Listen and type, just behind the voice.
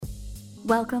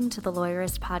Welcome to the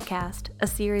Lawyerist Podcast, a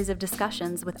series of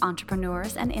discussions with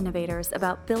entrepreneurs and innovators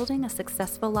about building a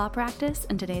successful law practice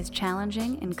in today's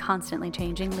challenging and constantly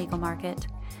changing legal market.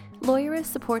 Lawyerist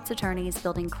supports attorneys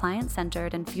building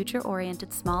client-centered and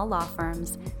future-oriented small law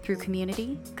firms through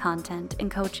community, content,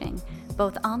 and coaching,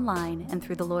 both online and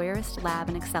through the Lawyerist Lab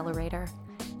and Accelerator.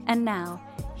 And now,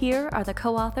 here are the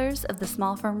co-authors of the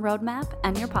Small Firm Roadmap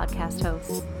and your podcast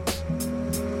hosts.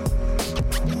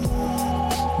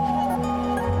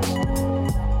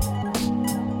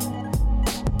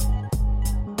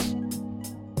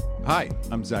 Hi,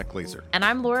 I'm Zach Glazer. And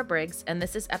I'm Laura Briggs, and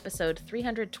this is episode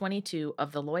 322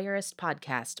 of the Lawyerist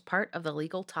Podcast, part of the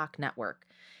Legal Talk Network.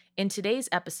 In today's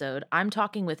episode, I'm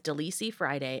talking with Delisi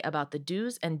Friday about the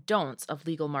do's and don'ts of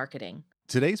legal marketing.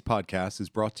 Today's podcast is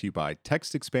brought to you by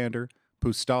Text Expander,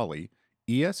 Postali,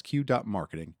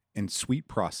 ESQ.marketing, and Sweet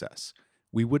Process.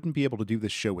 We wouldn't be able to do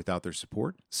this show without their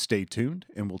support. Stay tuned,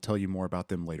 and we'll tell you more about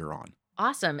them later on.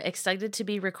 Awesome. Excited to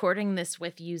be recording this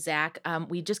with you, Zach.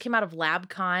 We just came out of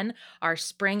LabCon, our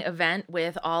spring event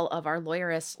with all of our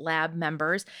Lawyerist Lab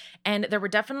members, and there were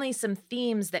definitely some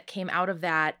themes that came out of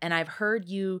that, and I've heard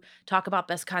you talk about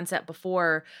this concept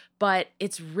before, but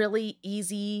it's really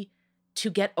easy to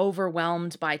get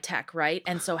overwhelmed by tech, right?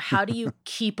 And so how do you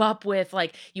keep up with,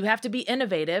 you have to be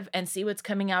innovative and see what's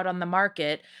coming out on the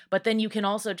market, but then you can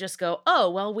also just go,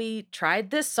 oh, well, we tried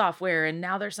this software and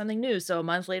now there's something new. So a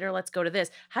month later, let's go to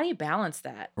this. How do you balance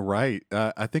that? Right.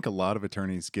 I think a lot of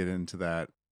attorneys get into that,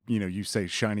 you say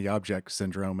shiny object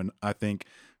syndrome, and I think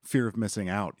fear of missing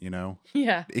out,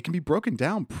 Yeah. It can be broken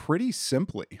down pretty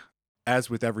simply. As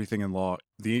with everything in law,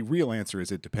 the real answer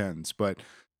is it depends, but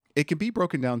it can be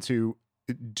broken down to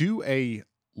do a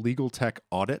legal tech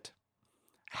audit,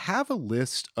 have a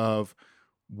list of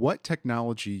what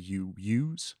technology you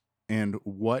use and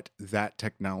what that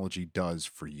technology does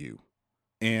for you.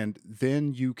 And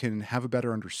then you can have a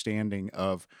better understanding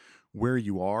of where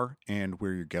you are and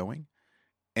where you're going.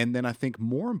 And then I think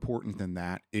more important than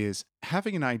that is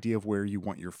having an idea of where you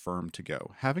want your firm to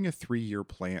go, having a 3-year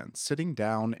plan, sitting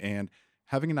down and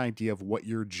having an idea of what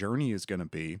your journey is going to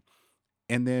be,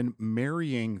 and then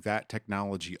marrying that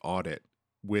technology audit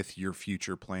with your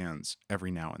future plans every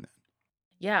now and then.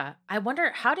 Yeah. I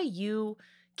wonder, how do you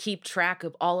keep track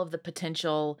of all of the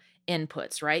potential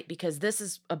inputs, right? Because this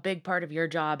is a big part of your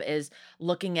job, is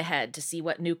looking ahead to see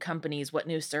what new companies, what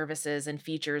new services and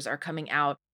features are coming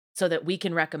out so that we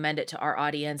can recommend it to our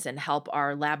audience and help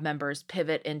our lab members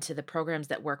pivot into the programs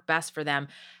that work best for them.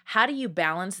 How do you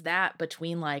balance that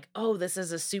between oh, this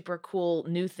is a super cool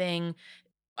new thing,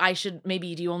 do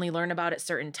you only learn about it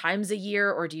certain times a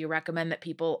year, or do you recommend that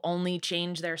people only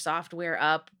change their software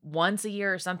up once a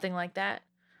year or something like that?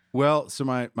 Well, so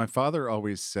my father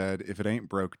always said, if it ain't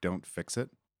broke, don't fix it.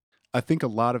 I think a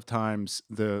lot of times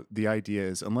the idea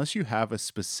is, unless you have a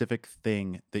specific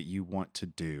thing that you want to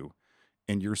do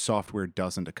and your software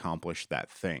doesn't accomplish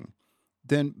that thing,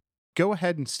 then go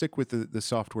ahead and stick with the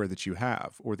software that you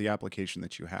have or the application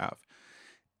that you have.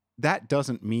 That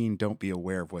doesn't mean don't be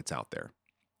aware of what's out there.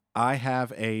 I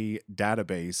have a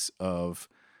database of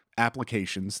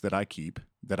applications that I keep,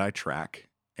 that I track,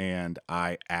 and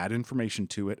I add information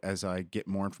to it as I get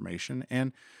more information.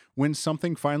 And when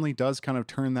something finally does kind of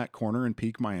turn that corner and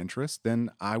pique my interest,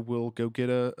 then I will go get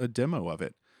a demo of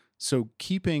it. So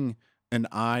keeping an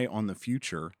eye on the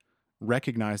future,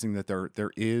 recognizing that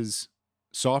there is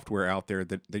software out there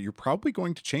that you're probably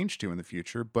going to change to in the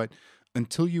future, but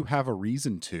until you have a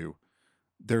reason to,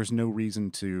 there's no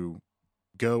reason to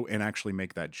go and actually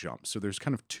make that jump. So there's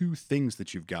kind of two things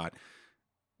that you've got.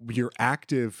 Your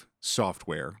active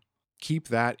software, keep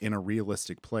that in a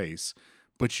realistic place,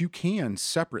 but you can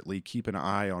separately keep an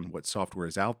eye on what software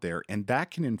is out there, and that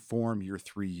can inform your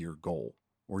 3-year goal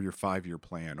or your 5-year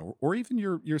plan or even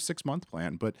your 6-month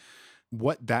plan. But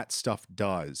what that stuff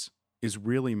does is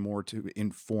really more to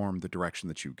inform the direction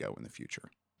that you go in the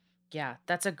future. Yeah,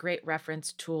 that's a great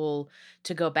reference tool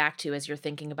to go back to as you're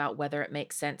thinking about whether it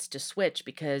makes sense to switch,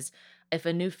 because if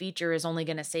a new feature is only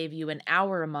going to save you an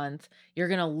hour a month, you're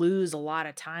going to lose a lot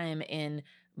of time in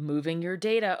moving your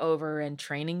data over and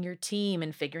training your team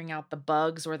and figuring out the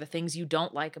bugs or the things you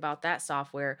don't like about that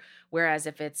software. Whereas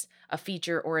if it's a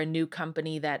feature or a new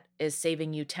company that is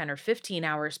saving you 10 or 15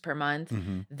 hours per month,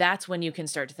 that's when you can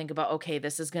start to think about, okay,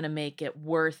 this is going to make it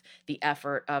worth the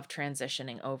effort of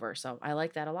transitioning over. So I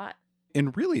like that a lot.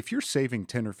 And really, if you're saving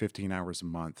 10 or 15 hours a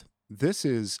month, this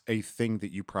is a thing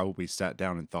that you probably sat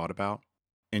down and thought about,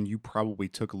 and you probably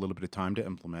took a little bit of time to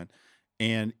implement,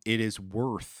 and it is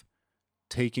worth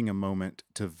taking a moment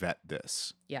to vet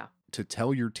this. Yeah. To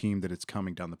tell your team that it's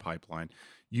coming down the pipeline.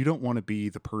 You don't want to be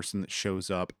the person that shows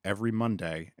up every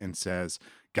Monday and says,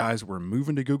 guys, we're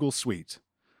moving to Google Suite.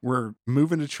 We're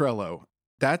moving to Trello.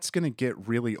 That's going to get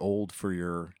really old for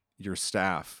your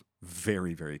staff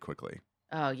very, very quickly.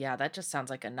 Oh yeah, that just sounds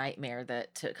like a nightmare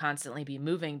that to constantly be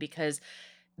moving because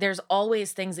there's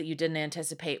always things that you didn't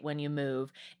anticipate when you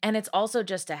move. And it's also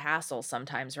just a hassle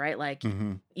sometimes, right? Like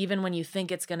Hmm. even when you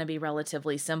think it's going to be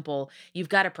relatively simple, you've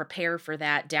got to prepare for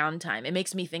that downtime. It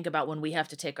makes me think about when we have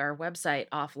to take our website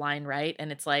offline, right?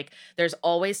 And it's like there's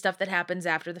always stuff that happens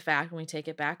after the fact when we take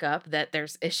it back up that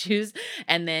there's issues.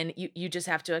 And then you just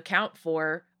have to account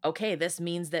for, okay, this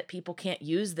means that people can't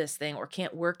use this thing or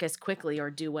can't work as quickly or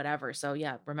do whatever. So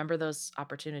yeah, remember those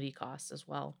opportunity costs as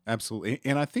well. Absolutely.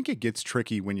 And I think it gets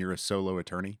tricky when you're a solo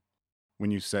attorney,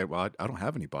 when you say, well, I don't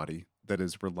have anybody that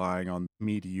is relying on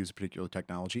me to use a particular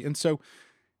technology. And so,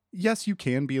 yes, you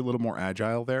can be a little more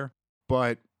agile there,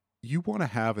 but you want to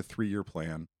have a 3-year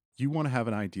plan. You want to have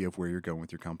an idea of where you're going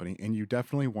with your company, and you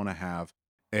definitely want to have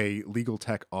a legal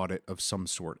tech audit of some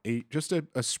sort, just a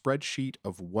spreadsheet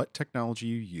of what technology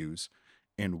you use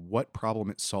and what problem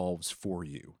it solves for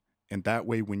you. And that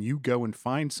way, when you go and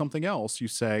find something else, you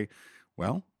say,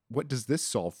 well, what does this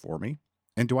solve for me?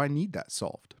 And do I need that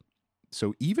solved?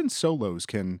 So even solos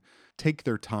can take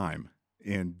their time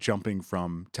in jumping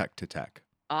from tech to tech.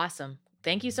 Awesome.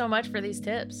 Thank you so much for these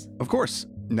tips. Of course.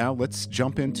 Now let's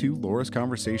jump into Laura's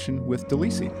conversation with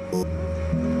Delisi.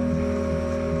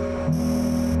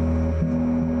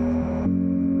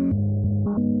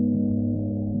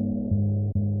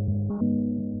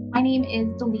 My name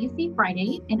is Delisi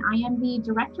Friday, and I am the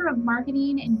Director of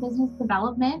Marketing and Business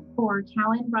Development for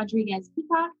Callan Rodriguez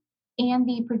Peacock and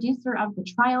the producer of the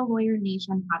Trial Lawyer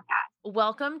Nation podcast.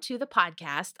 Welcome to the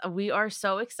podcast. We are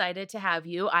so excited to have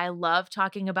you. I love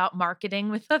talking about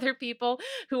marketing with other people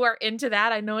who are into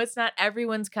that. I know it's not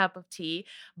everyone's cup of tea,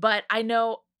 but I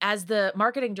know as the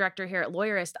marketing director here at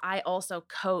Lawyerist, I also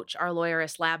coach our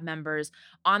Lawyerist Lab members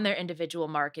on their individual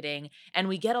marketing, and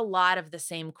we get a lot of the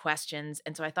same questions.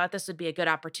 And so I thought this would be a good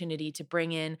opportunity to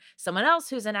bring in someone else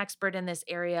who's an expert in this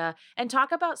area and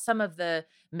talk about some of the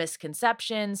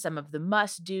misconceptions, some of the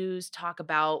must-dos, talk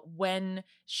about when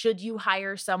should you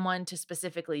hire someone to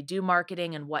specifically do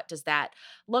marketing and what does that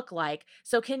look like.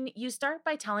 So can you start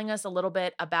by telling us a little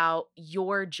bit about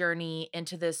your journey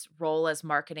into this role as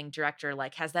marketing director?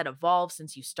 Like, has that evolved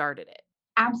since you started it?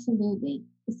 Absolutely.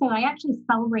 So I actually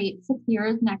celebrate 6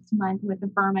 years next month with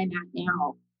the firm I'm at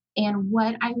now. And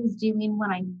what I was doing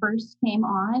when I first came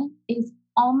on is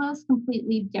almost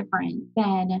completely different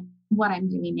than what I'm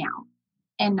doing now.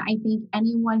 And I think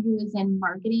anyone who is in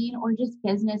marketing or just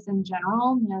business in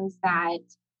general knows that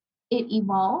it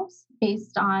evolves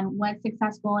based on what's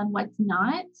successful and what's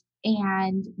not.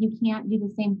 And you can't do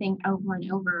the same thing over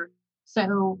and over.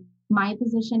 So my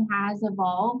position has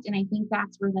evolved, and I think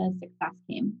that's where the success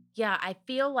came. Yeah, I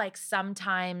feel like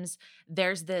sometimes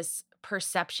there's this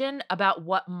perception about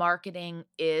what marketing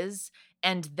is,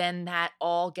 and then that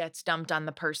all gets dumped on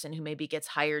the person who maybe gets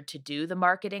hired to do the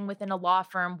marketing within a law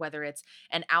firm, whether it's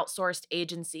an outsourced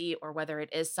agency or whether it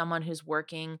is someone who's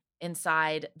working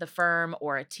inside the firm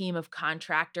or a team of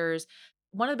contractors.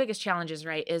 One of the biggest challenges,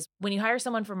 right, is when you hire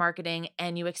someone for marketing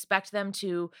and you expect them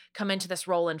to come into this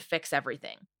role and fix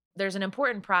everything. There's an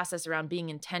important process around being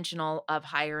intentional of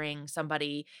hiring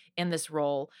somebody in this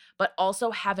role, but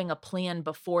also having a plan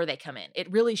before they come in.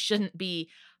 It really shouldn't be,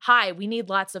 hi, we need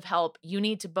lots of help. You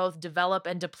need to both develop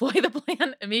and deploy the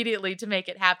plan immediately to make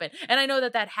it happen. And I know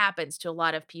that that happens to a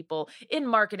lot of people in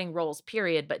marketing roles,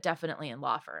 period, but definitely in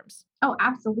law firms. Oh,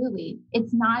 absolutely.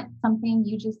 It's not something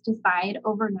you just decide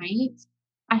overnight.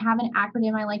 I have an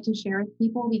acronym I like to share with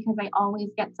people because I always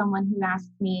get someone who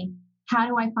asks me, how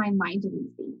do I find my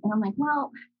Delisi? And I'm like,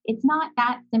 well, it's not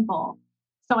that simple.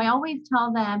 So I always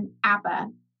tell them APA,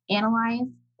 analyze,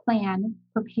 plan,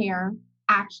 prepare,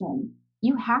 action.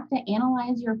 You have to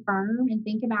analyze your firm and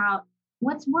think about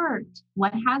what's worked,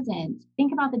 what hasn't.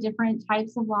 Think about the different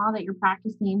types of law that you're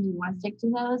practicing. Do you want to stick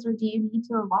to those or do you need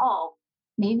to evolve?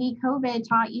 Maybe COVID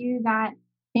taught you that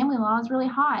family law is really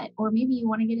hot, or maybe you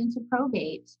want to get into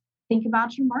probate. Think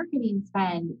about your marketing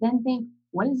spend, then think,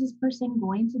 what is this person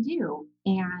going to do?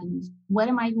 And what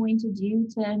am I going to do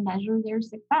to measure their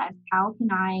success? How can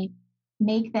I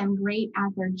make them great at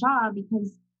their job?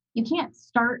 Because you can't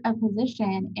start a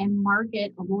position and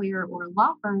market a lawyer or a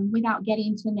law firm without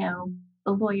getting to know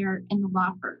the lawyer and the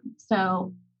law firm.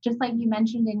 So just like you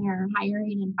mentioned in your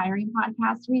hiring and firing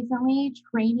podcast recently,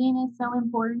 training is so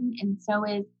important, and so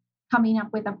is coming up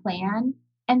with a plan.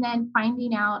 And then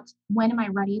finding out, when am I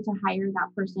ready to hire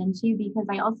that person too? Because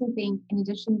I also think, in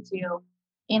addition to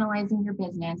analyzing your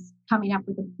business, coming up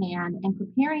with a plan and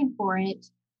preparing for it,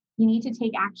 You need to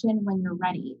take action when you're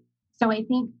ready. So I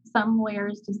think some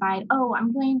lawyers decide, oh,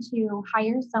 I'm going to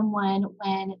hire someone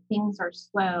when things are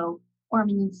slow or I'm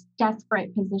in this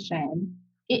desperate position.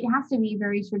 It has to be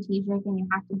very strategic and you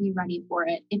have to be ready for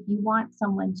it if you want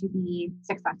someone to be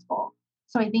successful.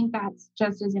 So I think that's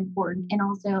just as important. And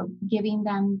also giving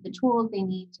them the tools they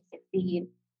need to succeed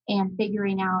and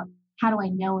figuring out, how do I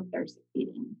know if they're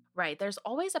succeeding? Right. There's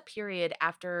always a period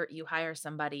after you hire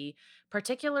somebody,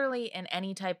 particularly in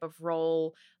any type of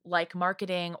role like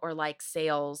marketing or like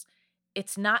sales.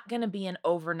 It's not going to be an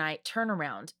overnight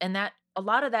turnaround. And that a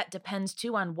lot of that depends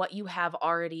too on what you have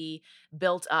already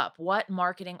built up. What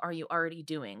marketing are you already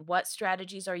doing? What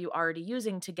strategies are you already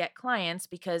using to get clients?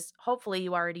 Because hopefully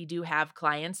you already do have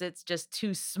clients. It's just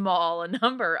too small a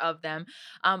number of them.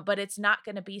 But it's not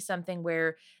going to be something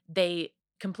where they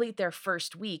complete their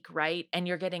first week, right? And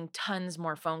you're getting tons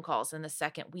more phone calls in the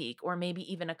second week, or maybe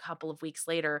even a couple of weeks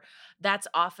later. That's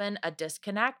often a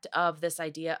disconnect of this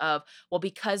idea of, well,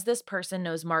 because this person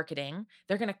knows marketing,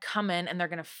 they're going to come in and they're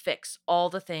going to fix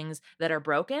all the things that are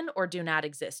broken or do not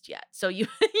exist yet. So you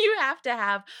you have to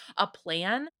have a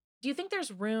plan. Do you think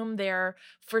there's room there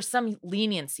for some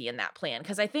leniency in that plan?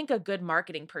 Because I think a good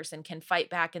marketing person can fight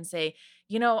back and say,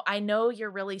 I know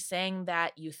you're really saying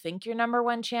that you think your number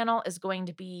one channel is going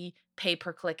to be pay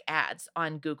per click ads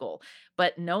on Google.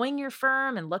 But knowing your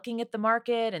firm and looking at the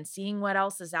market and seeing what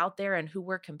else is out there and who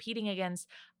we're competing against,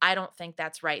 I don't think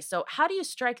that's right. So, how do you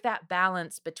strike that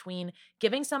balance between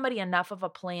giving somebody enough of a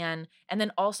plan and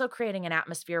then also creating an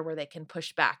atmosphere where they can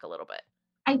push back a little bit?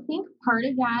 I think part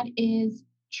of that is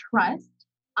trust.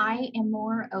 I am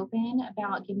more open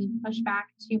about giving pushback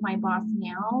to my boss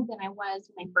now than I was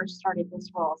when I first started this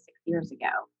role 6 years ago.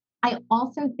 I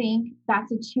also think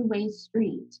that's a two-way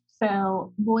street.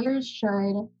 So lawyers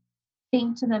should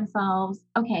think to themselves,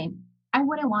 okay, I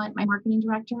wouldn't want my marketing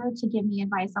director to give me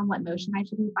advice on what motion I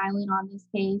should be filing on this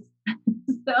case.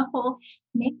 So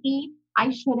maybe I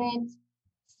shouldn't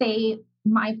say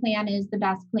my plan is the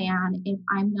best plan if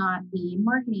I'm not the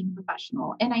marketing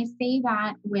professional. And I say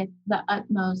that with the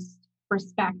utmost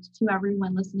respect to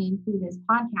everyone listening to this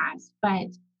podcast, but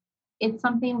it's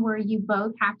something where you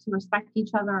both have to respect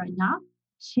each other enough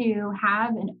to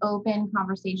have an open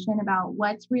conversation about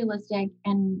what's realistic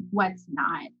and what's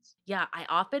not. Yeah, I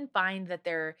often find that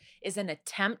there is an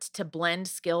attempt to blend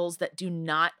skills that do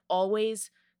not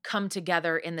always come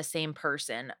together in the same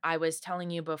person. I was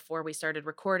telling you before we started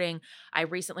recording, I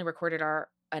recently recorded our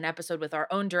an episode with our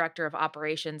own director of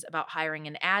operations about hiring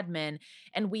an admin,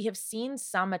 and we have seen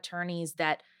some attorneys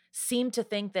that seem to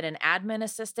think that an admin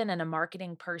assistant and a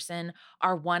marketing person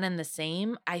are one and the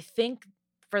same. I think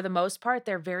for the most part,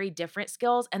 they're very different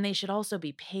skills and they should also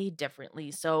be paid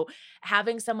differently. So,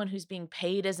 having someone who's being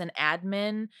paid as an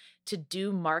admin to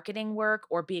do marketing work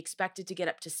or be expected to get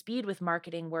up to speed with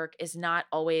marketing work is not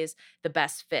always the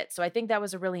best fit. So, I think that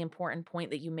was a really important point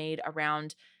that you made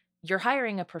around you're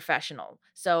hiring a professional.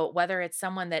 So, whether it's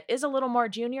someone that is a little more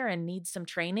junior and needs some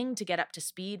training to get up to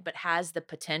speed, but has the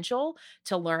potential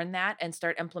to learn that and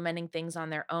start implementing things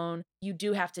on their own, you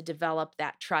do have to develop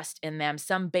that trust in them.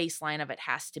 Some baseline of it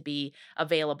has to be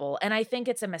available. And I think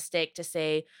it's a mistake to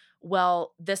say,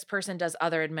 well, this person does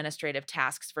other administrative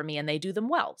tasks for me and they do them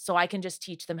well. So I can just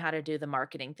teach them how to do the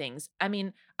marketing things. I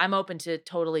mean, I'm open to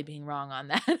totally being wrong on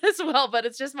that as well, but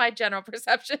it's just my general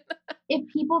perception. If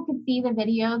people could see the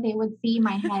video, they would see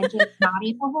my head just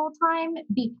nodding the whole time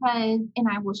because, and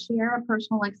I will share a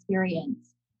personal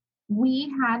experience.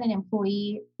 We had an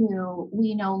employee who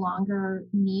we no longer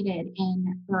needed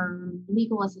in her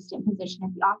legal assistant position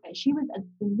at the office. She was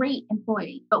a great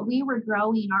employee, but we were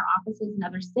growing our offices in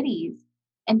other cities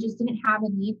and just didn't have a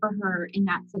need for her in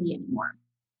that city anymore.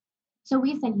 So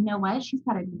we said, you know what? She's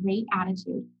got a great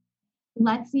attitude.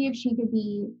 Let's see if she could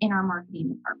be in our marketing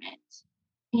department.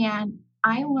 And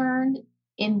I learned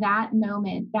in that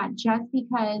moment that just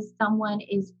because someone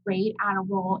is great at a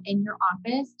role in your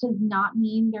office does not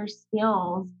mean their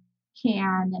skills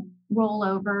can roll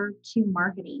over to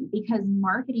marketing, because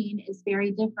marketing is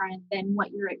very different than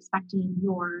what you're expecting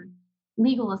your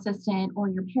legal assistant or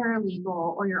your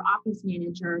paralegal or your office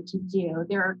manager to do.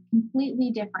 They're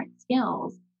completely different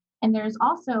skills. And there's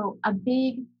also a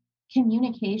big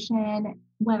communication,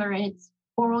 whether it's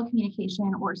oral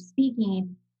communication or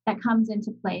speaking, that comes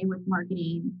into play with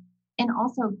marketing, and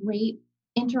also great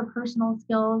interpersonal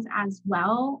skills as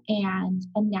well, and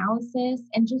analysis,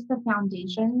 and just the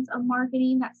foundations of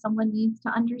marketing that someone needs to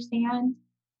understand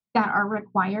that are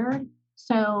required.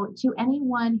 So, to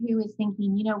anyone who is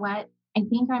thinking, you know what, I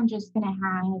think I'm just going to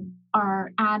have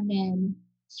our admin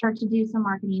start to do some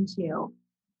marketing too,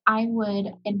 I would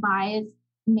advise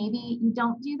maybe you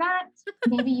don't do that.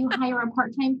 Maybe you hire a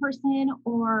part-time person,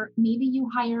 or maybe you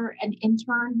hire an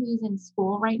intern who's in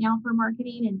school right now for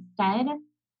marketing instead,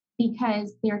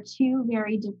 because they're two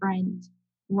very different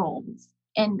roles.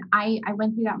 And I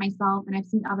went through that myself, and I've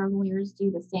seen other lawyers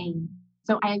do the same.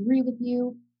 So I agree with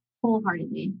you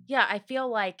wholeheartedly. Yeah, I feel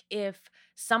like if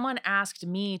someone asked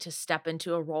me to step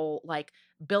into a role like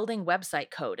building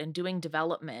website code and doing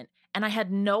development, and I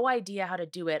had no idea how to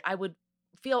do it, I would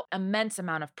feel immense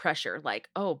amount of pressure like,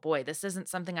 oh boy, this isn't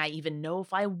something I even know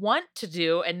if I want to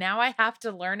do, and now I have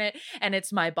to learn it, and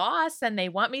it's my boss and they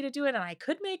want me to do it, and I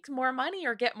could make more money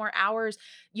or get more hours.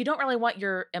 You don't really want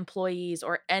your employees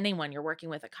or anyone you're working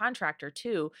with, a contractor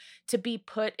too, to be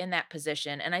put in that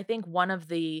position. And I think one of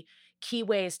the key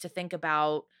ways to think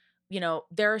about,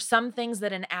 there are some things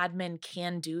that an admin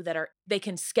can do that are they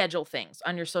can schedule things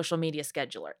on your social media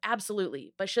scheduler.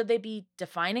 Absolutely. But should they be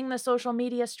defining the social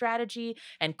media strategy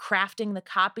and crafting the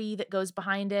copy that goes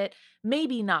behind it?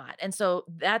 Maybe not. And so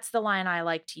that's the line I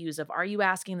like to use of, are you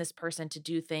asking this person to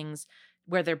do things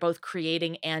where they're both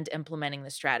creating and implementing the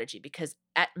strategy? Because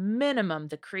at minimum,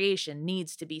 the creation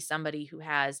needs to be somebody who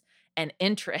has an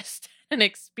interest and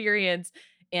experience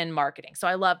in marketing. So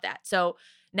I love that. So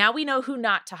now we know who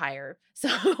not to hire. So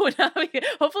now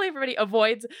hopefully everybody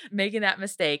avoids making that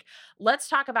mistake. Let's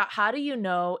talk about, how do you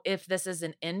know if this is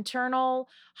an internal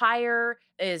hire?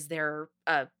 Is there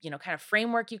a, kind of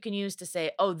framework you can use to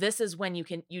say, oh, this is when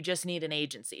you just need an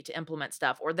agency to implement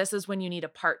stuff, or this is when you need a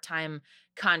part-time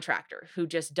contractor who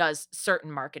just does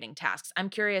certain marketing tasks? I'm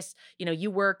curious, you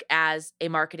work as a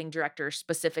marketing director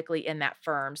specifically in that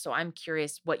firm. So I'm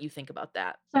curious what you think about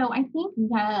that. So I think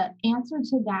the answer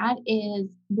to that is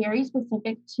very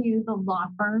specific to the law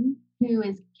firm who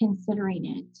is considering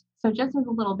it. So just as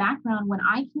a little background, when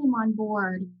I came on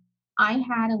board, I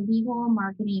had a legal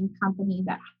marketing company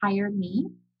that hired me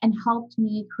and helped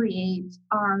me create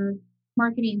our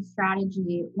marketing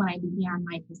strategy when I began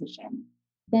my position.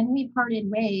 Then we parted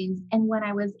ways. And when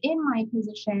I was in my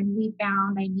position, we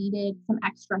found I needed some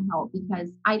extra help because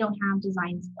I don't have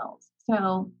design skills.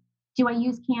 So do I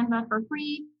use Canva for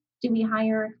free? Do we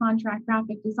hire a contract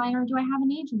graphic designer? Do I have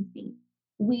an agency?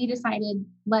 We decided,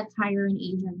 let's hire an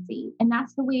agency. And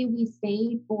that's the way we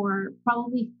stayed for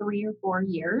probably 3 or 4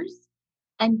 years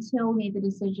until we made the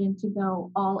decision to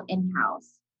go all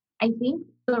in-house. I think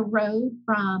the road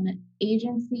from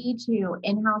agency to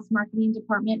in-house marketing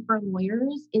department for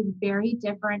lawyers is very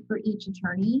different for each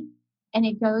attorney. And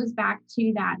it goes back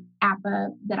to that APA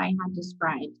that I had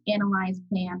described: analyze,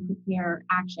 plan, prepare,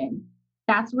 action.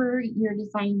 That's where you're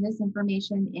deciding this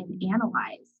information and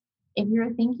analyze. If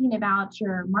you're thinking about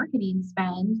your marketing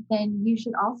spend, then you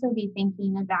should also be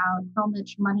thinking about how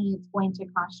much money it's going to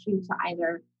cost you to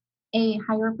either A,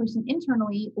 hire a person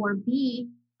internally, or B,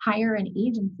 hire an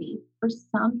agency. For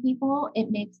some people,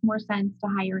 it makes more sense to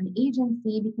hire an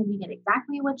agency because you get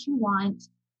exactly what you want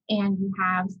and you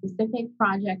have specific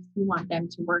projects you want them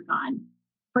to work on.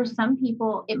 For some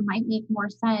people, it might make more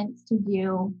sense to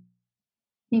do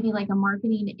maybe like a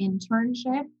marketing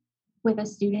internship with a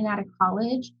student at a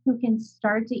college who can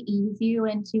start to ease you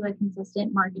into a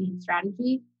consistent marketing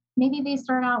strategy. Maybe they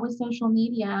start out with social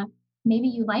media. Maybe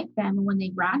you like them, and when they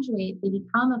graduate, they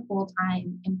become a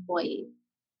full-time employee.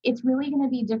 It's really going to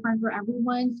be different for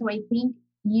everyone. So I think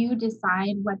you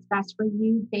decide what's best for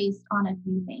you based on a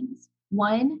few things.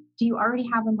 One, do you already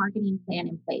have a marketing plan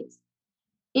in place?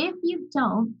 If you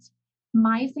don't,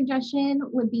 my suggestion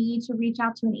would be to reach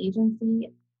out to an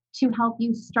agency to help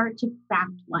you start to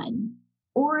craft one.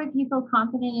 Or if you feel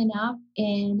confident enough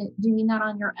in doing that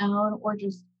on your own, or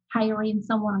just hiring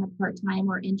someone on a part-time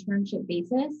or internship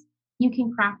basis, you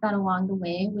can craft that along the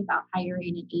way without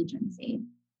hiring an agency.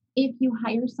 If you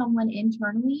hire someone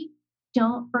internally,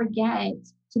 don't forget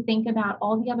to think about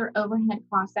all the other overhead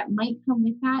costs that might come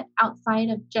with that outside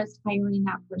of just hiring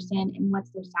that person and what's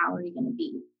their salary going to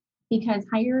be. Because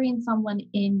hiring someone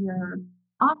in your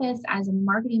office as a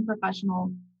marketing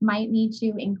professional might need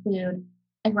to include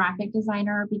a graphic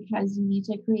designer because you need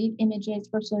to create images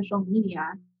for social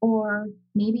media, or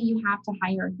maybe you have to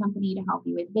hire a company to help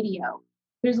you with video.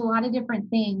 There's a lot of different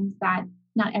things that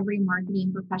not every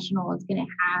marketing professional is going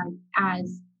to have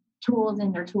as tools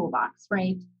in their toolbox,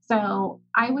 right? So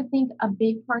I would think a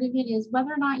big part of it is whether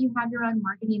or not you have your own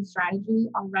marketing strategy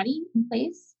already in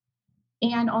place,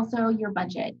 and also your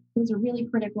budget. Those are really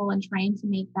critical in trying to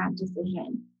make that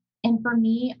decision. And for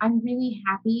me, I'm really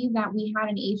happy that we had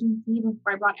an agency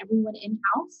before I brought everyone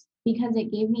in-house, because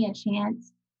it gave me a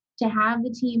chance to have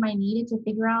the team I needed to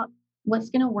figure out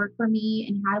what's going to work for me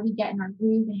and how do we get in our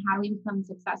groove and how do we become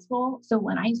successful. So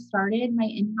when I started my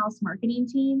in-house marketing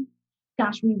team,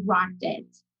 gosh, we rocked it.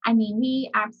 I mean, we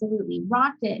absolutely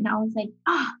rocked it. And I was like,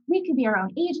 we could be our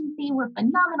own agency. We're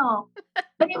phenomenal.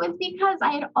 But it was because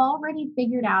I had already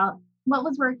figured out what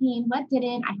was working, what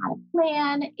didn't. I had a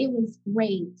plan. It was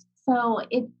great. So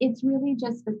it's really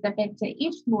just specific to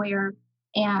each lawyer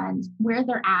and where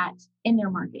they're at in their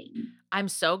marketing. I'm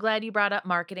so glad you brought up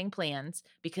marketing plans,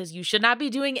 because you should not be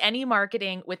doing any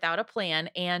marketing without a plan.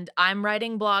 And I'm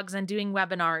writing blogs and doing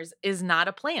webinars is not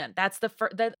a plan. That's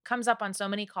that comes up on so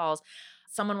many calls.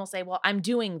 Someone will say, well, I'm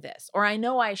doing this, or I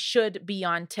know I should be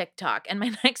on TikTok. And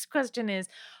my next question is,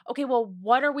 okay, well,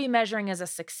 what are we measuring as a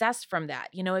success from that?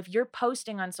 If you're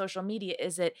posting on social media,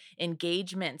 is it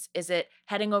engagements? Is it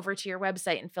heading over to your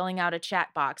website and filling out a chat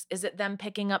box? Is it them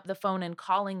picking up the phone and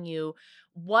calling you?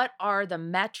 What are the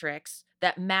metrics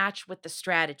that match with the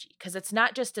strategy? Because it's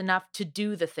not just enough to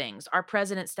do the things. Our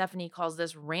president, Stephanie, calls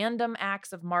this random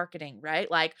acts of marketing, right?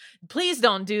 Like, please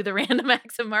don't do the random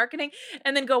acts of marketing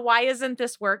and then go, why isn't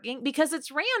this working? Because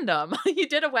it's random. You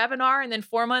did a webinar and then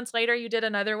 4 months later you did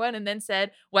another one and then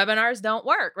said webinars don't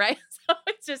work, right? So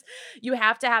it's just, you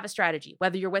have to have a strategy,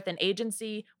 whether you're with an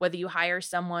agency, whether you hire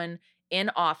someone in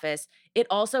office. It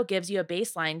also gives you a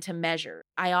baseline to measure.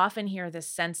 I often hear this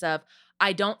sense of,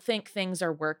 I don't think things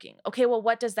are working. Okay, well,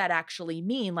 what does that actually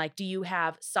mean? Like, do you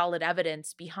have solid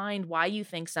evidence behind why you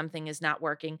think something is not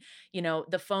working?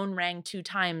 The phone rang 2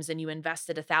 times and you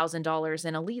invested $1,000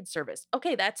 in a lead service.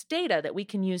 Okay, that's data that we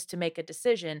can use to make a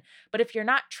decision. But if you're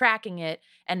not tracking it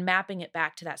and mapping it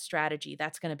back to that strategy,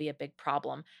 that's going to be a big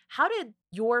problem. How did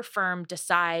your firm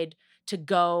decide to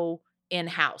go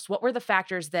in-house? What were the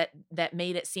factors that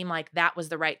made it seem like that was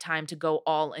the right time to go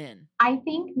all in? I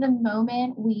think the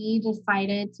moment we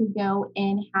decided to go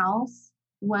in-house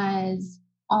was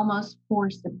almost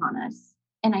forced upon us.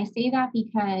 And I say that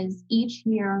because each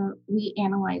year we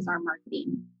analyze our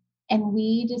marketing and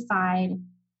we decide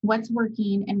what's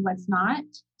working and what's not,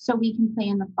 so we can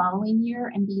plan the following year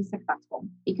and be successful,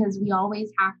 because we always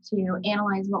have to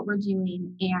analyze what we're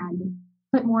doing and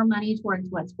put more money towards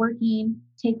what's working,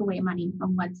 take away money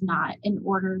from what's not, in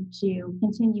order to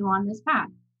continue on this path.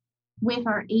 With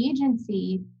our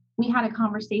agency, we had a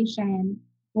conversation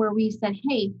where we said,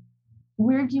 hey,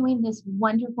 we're doing this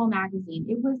wonderful magazine.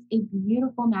 It was a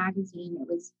beautiful magazine.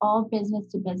 It was all business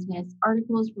to business,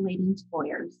 articles relating to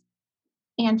lawyers.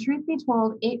 And truth be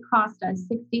told, it cost us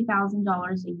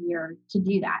 $60,000 a year to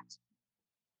do that.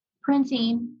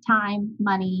 Printing, time,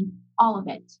 money, all of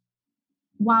it.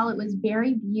 While it was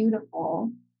very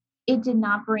beautiful, it did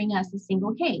not bring us a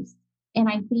single case. And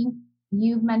I think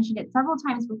you've mentioned it several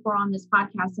times before on this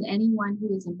podcast, and anyone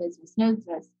who is in business knows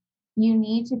this. You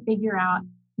need to figure out,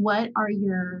 what are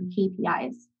your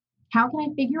KPIs? How can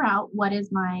I figure out what is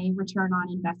my return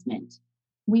on investment?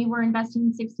 We were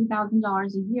investing $60,000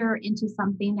 a year into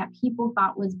something that people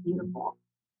thought was beautiful.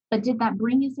 But did that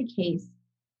bring us a case?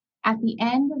 At the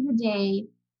end of the day,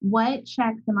 what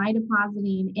checks am I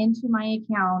depositing into my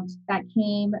account that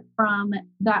came from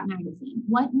that magazine?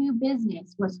 What new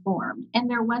business was formed? And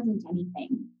there wasn't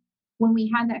anything. When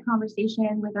we had that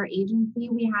conversation with our agency,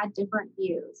 we had different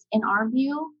views. In our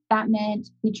view, that meant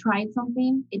we tried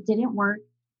something, it didn't work,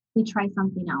 we tried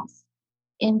something else.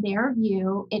 In their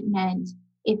view, it meant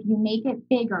if you make it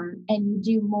bigger and you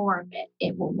do more of it,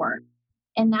 it will work.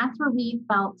 And that's where we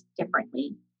felt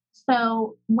differently.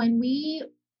 So when we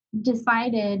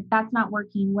decided that's not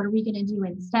working, what are we going to do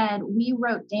instead? We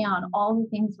wrote down all the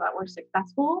things that were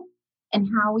successful and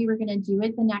how we were going to do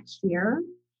it the next year.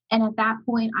 And at that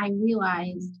point, I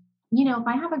realized, if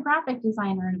I have a graphic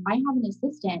designer and if I have an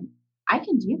assistant, I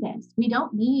can do this. We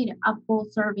don't need a full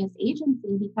service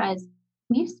agency, because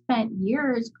we've spent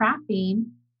years crafting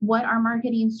what our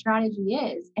marketing strategy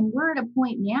is. And we're at a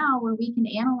point now where we can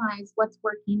analyze what's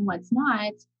working, what's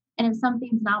not. And if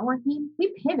something's not working,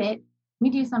 we pivot, we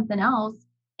do something else,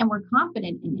 and we're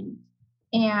confident in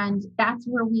it. And that's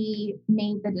where we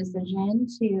made the decision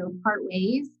to part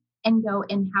ways and go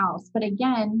in-house. But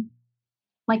again,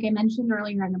 like I mentioned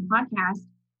earlier in the podcast,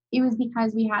 it was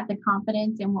because we had the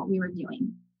confidence in what we were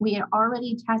doing. We had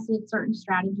already tested certain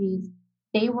strategies,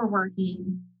 they were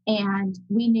working, and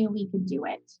we knew we could do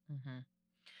it. Mm-hmm.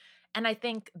 And I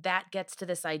think that gets to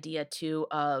this idea too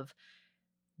of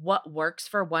what works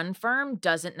for one firm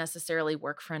doesn't necessarily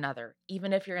work for another.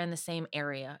 Even if you're in the same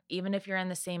area, even if you're in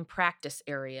the same practice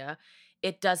area,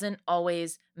 it doesn't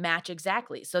always match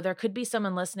exactly. So there could be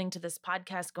someone listening to this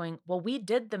podcast going, well, we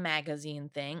did the magazine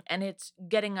thing and it's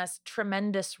getting us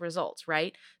tremendous results,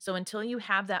 right? So until you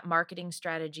have that marketing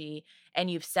strategy and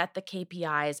you've set the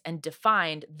KPIs and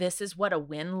defined this is what a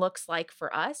win looks like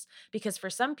for us, because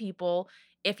for some people,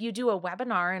 If you do a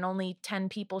webinar and only 10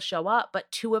 people show up,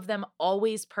 but 2 of them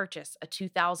always purchase a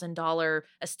 $2,000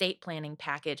 estate planning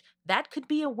package, that could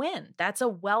be a win. That's a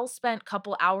well-spent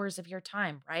couple hours of your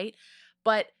time, right?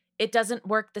 But it doesn't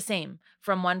work the same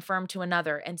from one firm to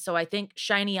another. And so I think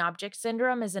shiny object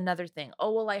syndrome is another thing.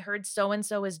 Oh, well, I heard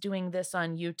so-and-so is doing this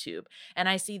on YouTube, and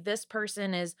I see this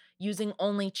person is using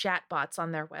only chatbots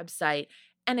on their website.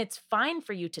 And it's fine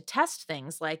for you to test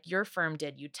things like your firm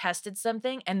did. You tested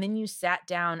something and then you sat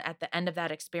down at the end of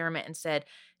that experiment and said,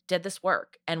 did this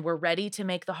work? And we're ready to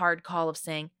make the hard call of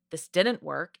saying, this didn't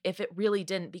work if it really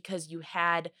didn't, because you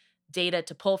had data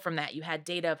to pull from that. You had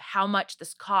data of how much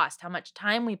this cost, how much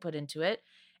time we put into it,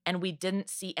 and we didn't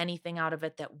see anything out of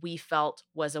it that we felt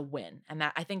was a win. And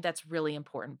that, I think that's really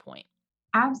important point.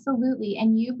 Absolutely.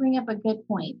 And you bring up a good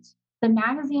point. The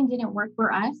magazine didn't work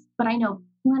for us, but I know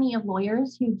plenty of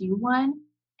lawyers who do one,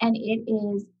 and it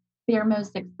is their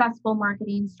most successful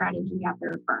marketing strategy at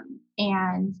their firm.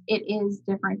 And it is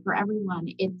different for everyone.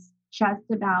 It's just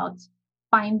about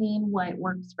finding what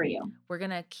works for you. We're going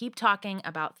to keep talking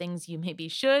about things you maybe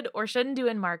should or shouldn't do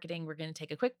in marketing. We're going to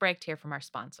take a quick break to hear from our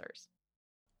sponsors.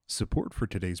 Support for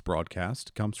today's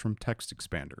broadcast comes from Text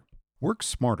Expander. Work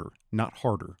smarter, not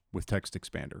harder, with Text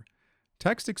Expander.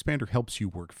 Text Expander helps you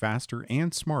work faster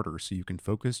and smarter so you can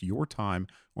focus your time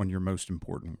on your most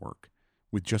important work.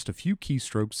 With just a few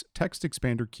keystrokes, Text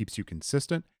Expander keeps you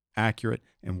consistent, accurate,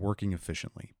 and working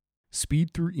efficiently.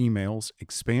 Speed through emails,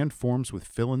 expand forms with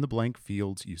fill-in-the-blank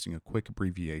fields using a quick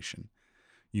abbreviation.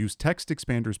 Use Text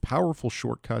Expander's powerful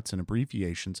shortcuts and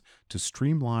abbreviations to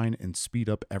streamline and speed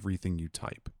up everything you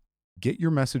type. Get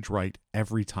your message right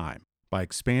every time by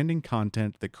expanding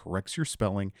content that corrects your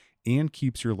spelling and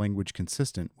keeps your language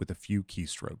consistent with a few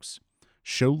keystrokes.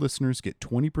 Show listeners get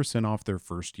 20% off their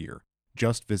first year.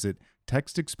 Just visit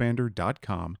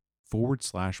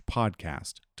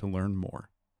textexpander.com/podcast to learn more.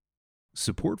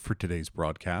 Support for today's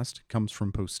broadcast comes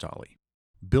from Postali.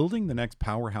 Building the next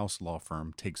powerhouse law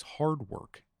firm takes hard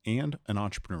work and an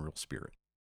entrepreneurial spirit.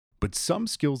 But some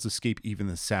skills escape even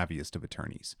the savviest of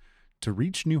attorneys. To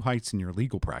reach new heights in your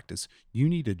legal practice, you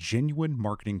need a genuine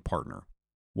marketing partner,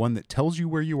 one that tells you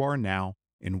where you are now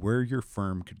and where your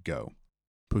firm could go.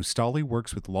 Postali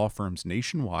works with law firms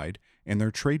nationwide, and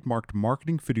their trademarked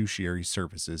marketing fiduciary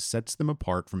services sets them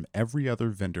apart from every other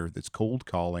vendor that's cold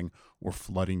calling or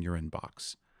flooding your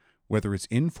inbox. Whether it's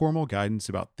informal guidance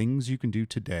about things you can do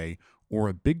today or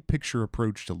a big picture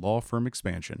approach to law firm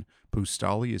expansion,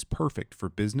 Postali is perfect for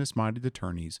business-minded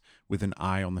attorneys with an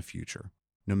eye on the future.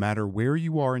 No matter where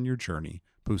you are in your journey,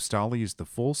 Postali is the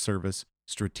full-service,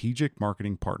 strategic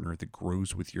marketing partner that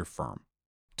grows with your firm.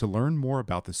 To learn more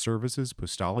about the services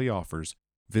Postali offers,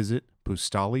 visit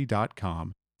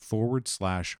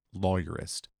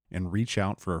postali.com/lawyerist and reach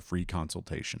out for a free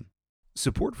consultation.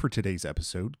 Support for today's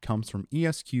episode comes from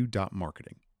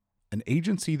ESQ.marketing, an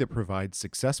agency that provides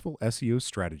successful SEO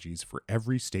strategies for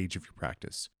every stage of your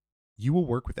practice. You will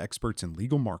work with experts in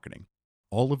legal marketing.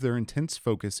 All of their intense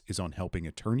focus is on helping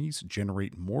attorneys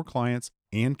generate more clients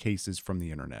and cases from the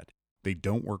internet. They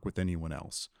don't work with anyone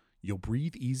else. You'll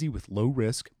breathe easy with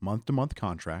low-risk, month-to-month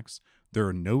contracts. There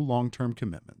are no long-term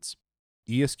commitments.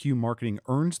 ESQ Marketing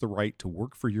earns the right to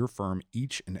work for your firm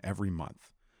each and every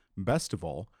month. Best of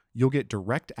all, you'll get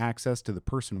direct access to the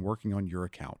person working on your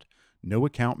account. No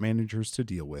account managers to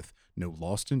deal with, no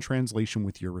lost in translation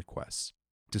with your requests.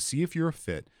 To see if you're a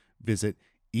fit, visit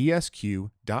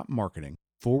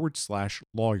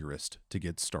esq.marketing/lawyerist to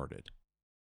get started.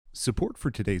 Support for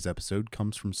today's episode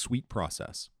comes from Sweet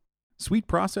Process. Sweet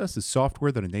Process is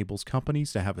software that enables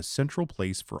companies to have a central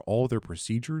place for all their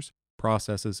procedures,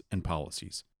 processes, and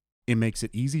policies. It makes it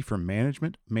easy for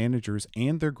management, managers,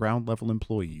 and their ground-level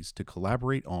employees to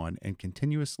collaborate on and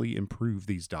continuously improve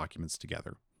these documents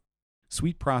together.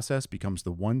 Sweet Process becomes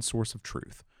the one source of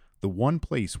truth, the one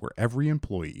place where every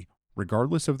employee,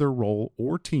 regardless of their role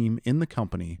or team in the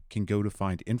company, can go to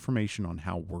find information on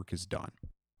how work is done.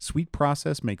 Sweet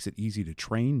Process makes it easy to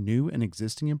train new and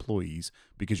existing employees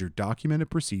because your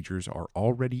documented procedures are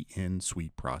already in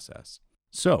Sweet Process.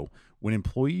 So, when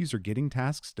employees are getting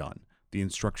tasks done, the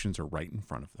instructions are right in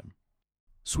front of them.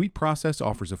 Sweet Process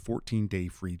offers a 14-day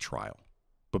free trial,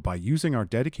 but by using our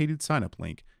dedicated sign-up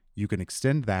link, you can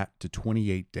extend that to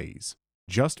 28 days.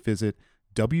 Just visit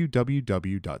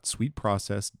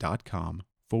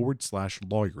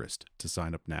www.sweetprocess.com/lawyerist to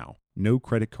sign up now. No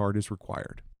credit card is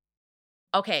required.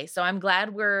 Okay, so I'm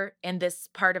glad we're in this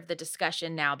part of the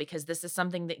discussion now, because this is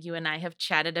something that you and I have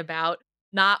chatted about,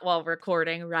 not while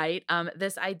recording, right?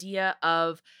 This idea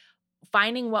of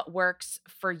finding what works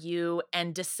for you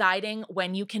and deciding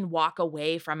when you can walk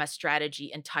away from a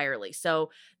strategy entirely.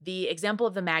 So, the example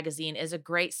of the magazine is a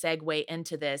great segue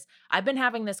into this. I've been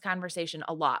having this conversation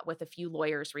a lot with a few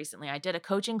lawyers recently. I did a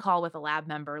coaching call with a lab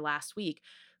member last week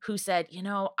who said,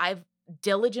 I've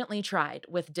diligently tried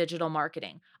with digital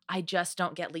marketing. I just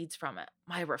don't get leads from it.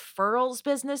 My referrals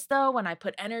business, though, when I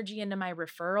put energy into my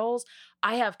referrals,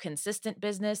 I have consistent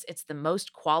business. It's the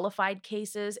most qualified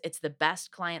cases. It's the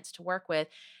best clients to work with.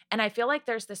 And I feel like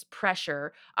there's this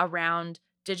pressure around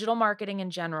digital marketing in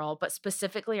general, but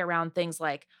specifically around things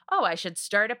like, oh, I should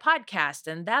start a podcast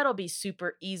and that'll be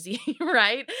super easy,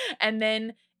 right? And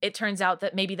then it turns out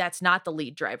that maybe that's not the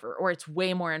lead driver or it's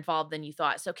way more involved than you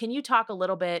thought. So, can you talk a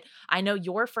little bit? I know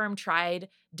your firm tried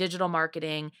digital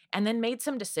marketing and then made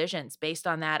some decisions based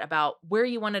on that about where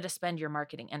you wanted to spend your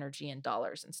marketing energy and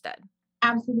dollars instead.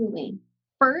 Absolutely.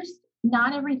 First,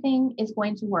 not everything is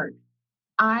going to work.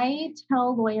 I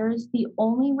tell lawyers the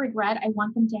only regret I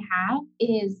want them to have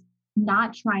is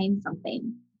not trying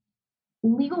something.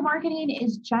 Legal marketing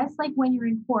is just like when you're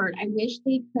in court. I wish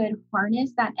they could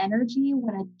harness that energy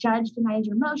when a judge denies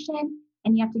your motion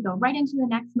and you have to go right into the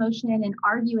next motion and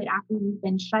argue it after you've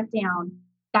been shut down.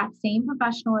 That same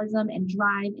professionalism and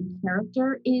drive and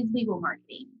character is legal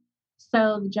marketing.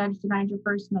 So the judge denied your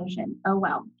first motion. Oh,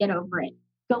 well, get over it.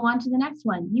 Go on to the next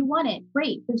one. You won it.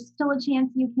 Great. There's still a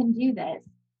chance you can do this.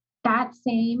 That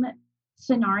same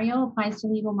scenario applies to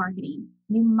legal marketing.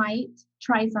 You might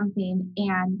try something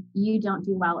and you don't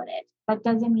do well at it. That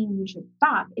doesn't mean you should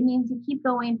stop. It means you keep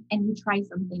going and you try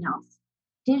something else.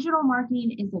 Digital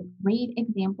marketing is a great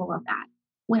example of that.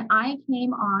 When I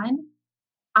came on,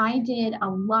 I did a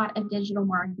lot of digital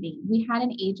marketing. We had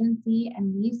an agency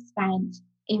and we spent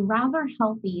a rather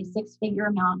healthy six-figure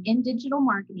amount in digital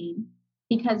marketing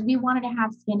because we wanted to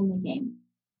have skin in the game.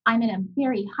 I'm in a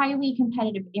very highly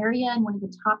competitive area in one of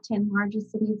the top 10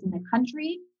 largest cities in the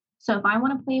country. So if I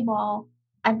want to play ball,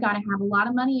 I've got to have a lot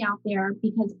of money out there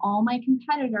because all my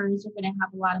competitors are going to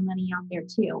have a lot of money out there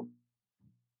too.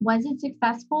 Was it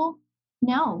successful?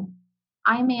 No.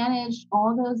 I managed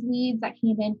all those leads that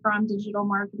came in from digital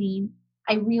marketing.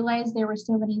 I realized there were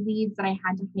so many leads that I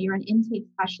had to hire an intake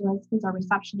specialist because our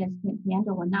receptionist couldn't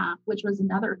handle enough, which was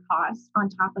another cost on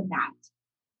top of that.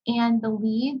 And the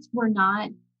leads were not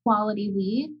quality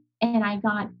leads. And I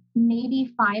got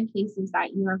maybe 5 cases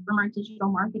that year from our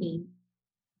digital marketing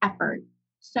effort.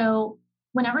 So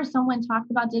whenever someone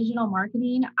talks about digital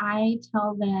marketing, I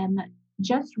tell them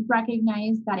just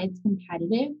recognize that it's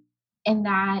competitive and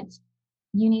that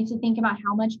you need to think about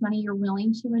how much money you're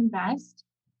willing to invest.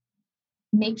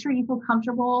 Make sure you feel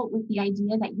comfortable with the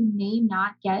idea that you may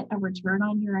not get a return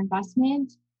on your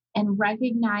investment, and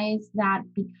recognize that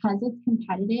because it's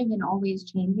competitive and always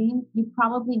changing, you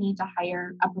probably need to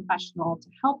hire a professional to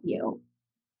help you.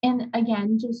 And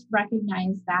again, just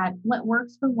recognize that what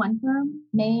works for one firm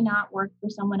may not work for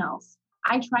someone else.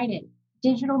 I tried it.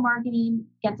 Digital marketing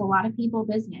gets a lot of people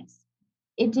business.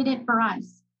 It did it for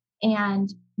us.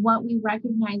 And what we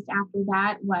recognized after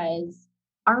that was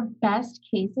our best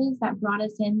cases that brought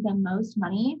us in the most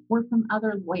money were from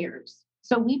other lawyers.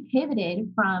 So we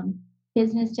pivoted from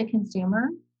business to consumer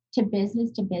to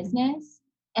business.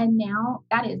 And now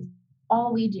that is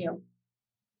all we do.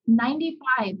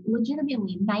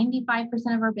 legitimately 95%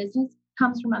 of our business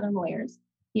comes from other lawyers.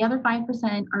 The other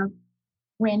 5% are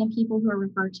random people who are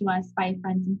referred to us by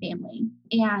friends and family.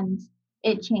 And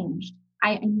it changed.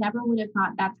 I never would have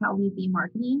thought that's how we'd be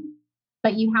marketing,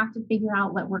 but you have to figure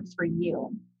out what works for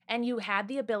you. And you had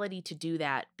the ability to do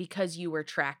that because you were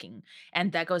tracking.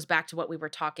 And that goes back to what we were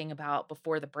talking about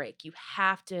before the break. You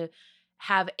have to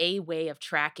have a way of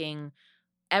tracking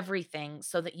everything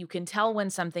so that you can tell when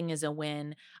something is a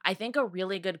win. I think a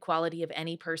really good quality of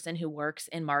any person who works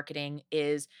in marketing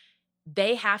is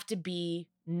they have to be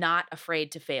not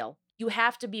afraid to fail. You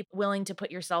have to be willing to put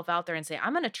yourself out there and say,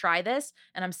 I'm going to try this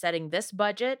and I'm setting this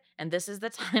budget and this is the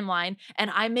timeline.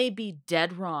 And I may be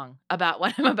dead wrong about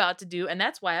what I'm about to do. And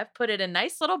that's why I've put it in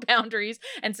nice little boundaries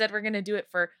and said, we're going to do it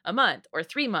for a month or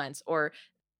 3 months or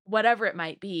whatever it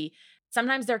might be.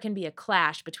 Sometimes there can be a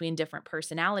clash between different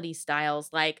personality styles.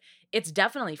 Like, it's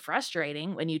definitely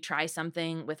frustrating when you try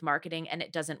something with marketing and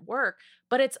it doesn't work,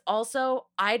 but it's also,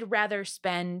 I'd rather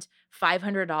spend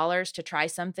 $500 to try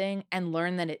something and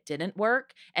learn that it didn't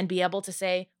work and be able to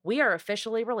say, we are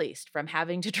officially released from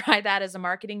having to try that as a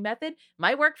marketing method.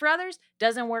 Might work for others,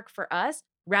 doesn't work for us.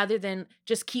 rather than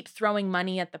just keep throwing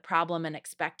money at the problem and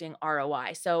expecting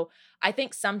ROI. So I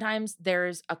think sometimes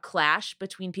there's a clash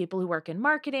between people who work in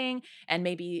marketing and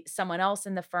maybe someone else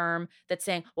in the firm that's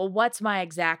saying, well, what's my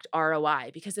exact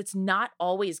ROI? Because it's not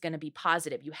always going to be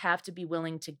positive. You have to be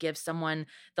willing to give someone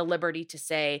the liberty to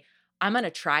say, I'm going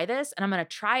to try this and I'm going to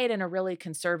try it in a really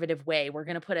conservative way. We're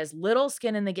going to put as little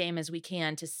skin in the game as we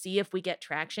can to see if we get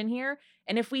traction here.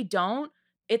 And if we don't,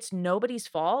 it's nobody's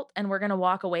fault. And we're going to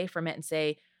walk away from it and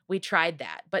say, we tried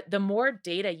that. But the more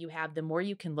data you have, the more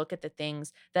you can look at the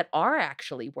things that are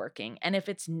actually working. And if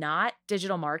it's not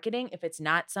digital marketing, if it's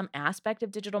not some aspect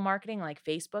of digital marketing like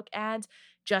Facebook ads,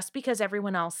 just because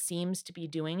everyone else seems to be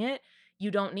doing it, you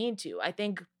don't need to. I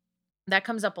think that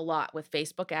comes up a lot with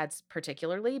Facebook ads,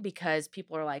 particularly because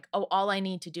people are like, oh, all I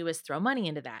need to do is throw money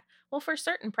into that. Well, for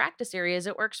certain practice areas,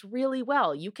 it works really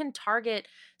well. You can target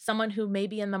someone who may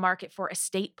be in the market for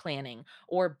estate planning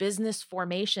or business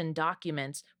formation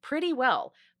documents pretty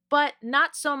well, but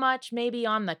not so much maybe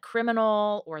on the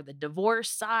criminal or the divorce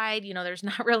side. There's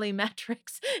not really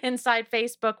metrics inside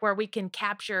Facebook where we can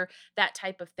capture that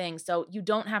type of thing. So you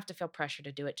don't have to feel pressure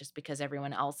to do it just because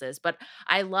everyone else is. But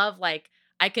I love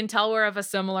I can tell we're of a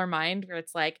similar mind where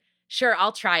it's like, sure,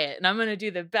 I'll try it and I'm going to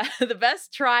do the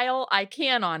best trial I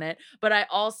can on it. But I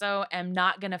also am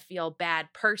not going to feel bad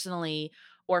personally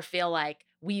or feel like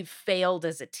we've failed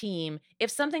as a team if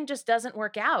something just doesn't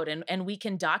work out and we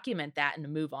can document that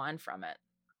and move on from it.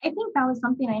 I think that was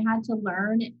something I had to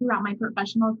learn throughout my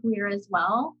professional career as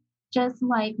well. Just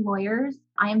like lawyers,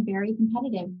 I am very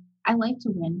competitive. I like to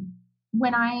win.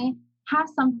 When I have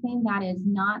something that is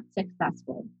not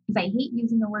successful, because I hate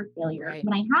using the word failure. Right.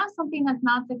 When I have something that's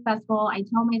not successful, I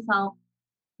tell myself,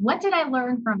 what did I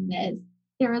learn from this?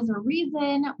 There is a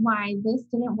reason why this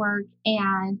didn't work,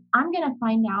 and I'm going to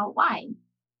find out why.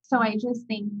 So I just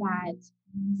think that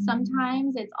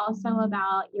sometimes it's also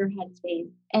about your headspace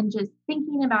and just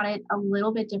thinking about it a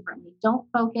little bit differently. Don't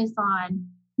focus on,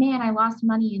 man, I lost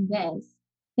money in this.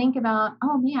 Think about,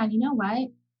 oh man, you know what?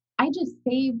 I just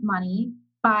saved money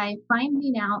by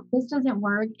finding out this doesn't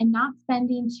work and not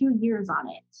spending 2 years on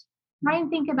it. Try and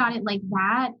think about it like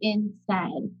that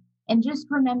instead. And just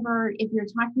remember, if you're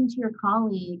talking to your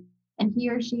colleague and he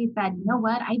or she said, you know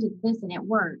what, I did this and it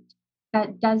worked,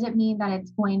 that doesn't mean that it's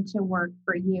going to work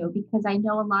for you. Because I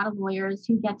know a lot of lawyers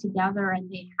who get together and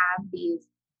they have these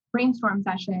brainstorm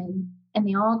sessions and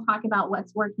they all talk about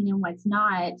what's working and what's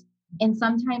not. And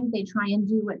sometimes they try and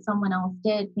do what someone else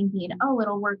did, thinking, oh,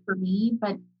 it'll work for me.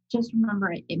 But just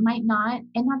remember, it might not,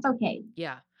 and that's okay.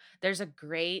 Yeah. There's a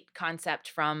great concept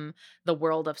from the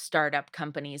world of startup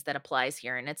companies that applies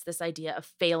here. And it's this idea of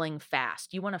failing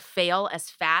fast. You want to fail as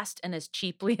fast and as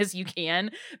cheaply as you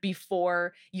can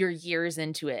before you're years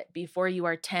into it, before you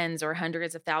are tens or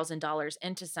hundreds of $1,000s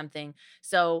into something.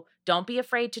 So don't be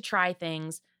afraid to try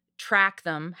things. Track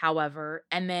them, however,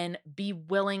 and then be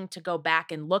willing to go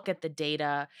back and look at the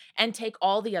data and take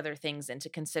all the other things into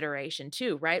consideration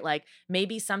too, right? Like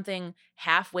maybe something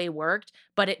halfway worked,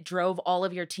 but it drove all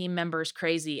of your team members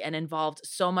crazy and involved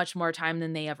so much more time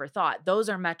than they ever thought. Those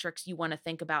are metrics you want to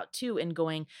think about too in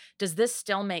going, does this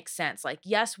still make sense? Like,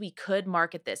 yes, we could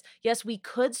market this. Yes, we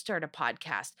could start a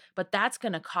podcast, but that's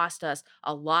going to cost us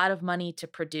a lot of money to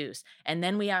produce. And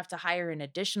then we have to hire an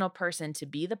additional person to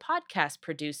be the podcast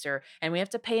producer, and we have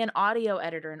to pay an audio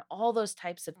editor and all those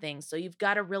types of things. So you've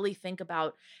got to really think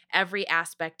about every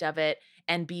aspect of it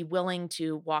and be willing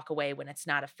to walk away when it's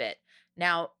not a fit.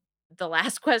 Now, the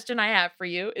last question I have for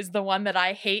you is the one that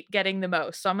I hate getting the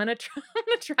most. So I'm going to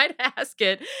try to ask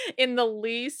it in the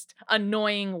least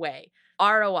annoying way.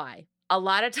 ROI. A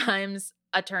lot of times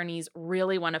attorneys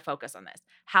really want to focus on this.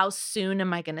 How soon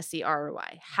am I going to see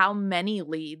ROI? How many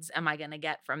leads am I going to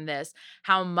get from this?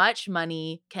 How much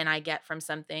money can I get from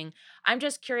something? I'm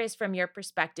just curious from your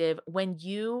perspective, when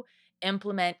you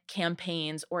implement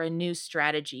campaigns or a new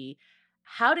strategy,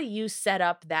 how do you set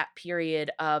up that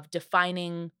period of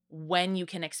defining when you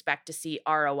can expect to see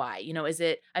ROI?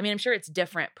 I'm sure it's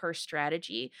different per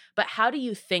strategy, but how do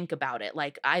you think about it?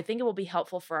 Like, I think it will be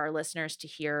helpful for our listeners to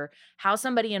hear how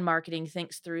somebody in marketing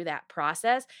thinks through that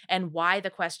process and why the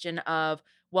question of,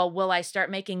 well, will I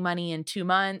start making money in 2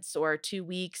 months or 2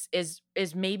 weeks is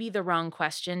maybe the wrong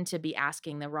question to be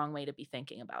asking, the wrong way to be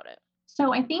thinking about it.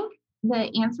 So I think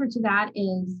the answer to that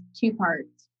is 2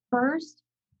 parts. First,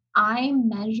 I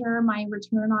measure my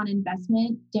return on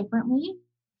investment differently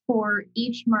for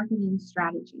each marketing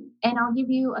strategy. And I'll give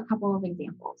you a couple of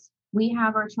examples. We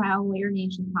have our Trial Lawyer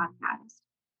Nation podcast.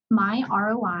 My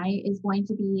ROI is going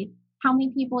to be how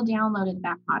many people downloaded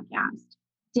that podcast.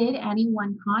 Did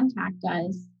anyone contact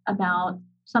us about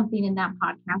something in that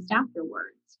podcast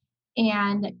afterwards?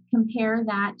 and compare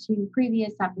that to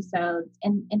previous episodes.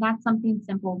 And that's something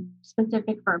simple,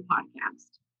 specific for a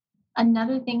podcast.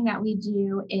 Another thing that we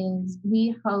do is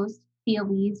we host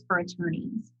CLEs for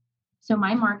attorneys. So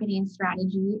my marketing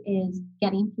strategy is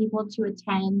getting people to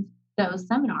attend those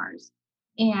seminars.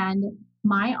 And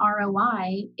my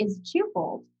ROI is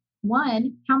twofold.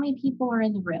 One, how many people are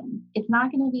in the room? It's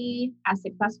not going to be as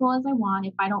successful as I want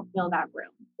if I don't fill that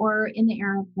room, or in the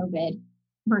era of COVID,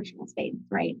 virtual space,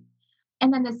 right?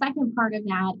 And then the second part of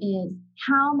that is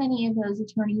how many of those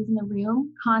attorneys in the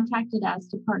room contacted us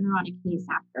to partner on a case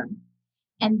after?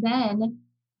 And then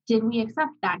did we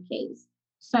accept that case?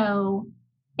 So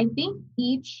I think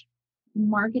each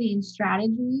marketing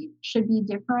strategy should be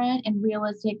different and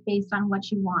realistic based on what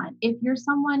you want. If you're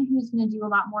someone who's going to do a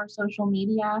lot more social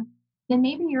media, then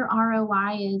maybe your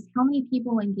ROI is how many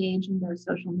people engage in those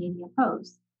social media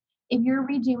posts. If you're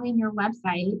redoing your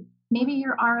website, maybe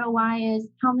your ROI is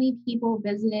how many people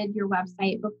visited your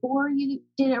website before you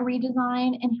did a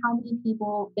redesign and how many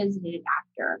people visited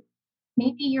after.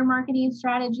 Maybe your marketing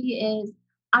strategy is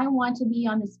I want to be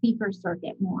on the speaker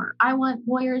circuit more. I want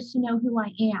lawyers to know who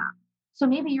I am. So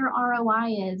maybe your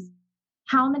ROI is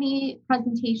how many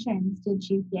presentations did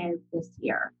you give this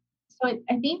year? So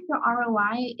I think the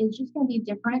ROI is just going to be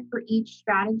different for each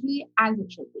strategy, as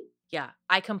it should be. Yeah,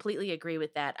 I completely agree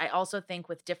with that. I also think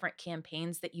with different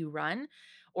campaigns that you run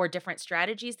or different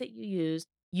strategies that you use,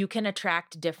 you can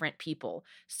attract different people.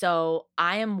 So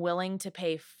I am willing to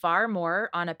pay far more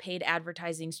on a paid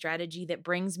advertising strategy that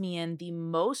brings me in the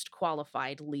most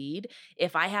qualified lead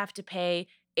if I have to pay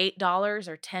 $8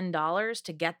 or $10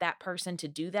 to get that person to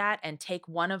do that and take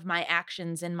one of my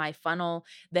actions in my funnel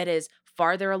that is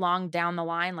farther along down the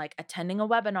line, like attending a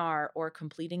webinar or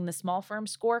completing the small firm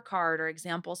scorecard or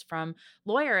examples from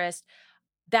Lawyerist.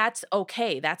 That's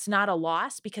okay. That's not a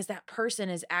loss because that person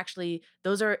is actually,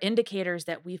 those are indicators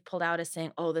that we've pulled out as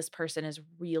saying, oh, this person is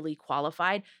really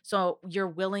qualified. So you're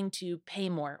willing to pay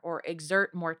more or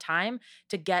exert more time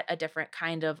to get a different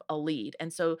kind of a lead.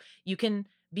 And so you can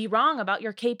be wrong about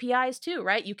your KPIs too,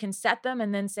 right? You can set them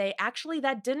and then say, actually,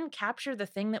 that didn't capture the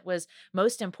thing that was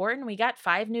most important. We got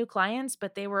 5 new clients,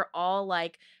 but they were all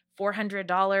like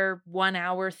 $400 1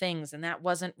 hour things. And that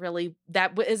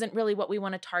isn't really what we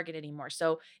want to target anymore.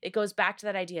 So it goes back to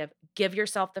that idea of give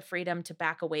yourself the freedom to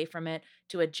back away from it,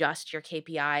 to adjust your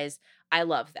KPIs. I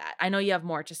love that. I know you have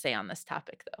more to say on this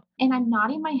topic though. And I'm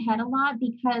nodding my head a lot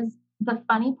because the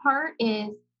funny part is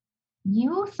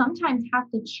you sometimes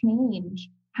have to change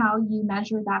how you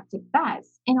measure that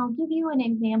success. And I'll give you an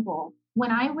example.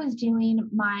 When I was doing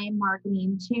my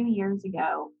marketing 2 years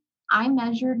ago, I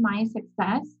measured my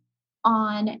success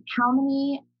on how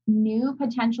many new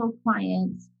potential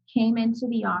clients came into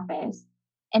the office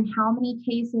and how many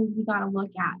cases we got to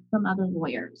look at from other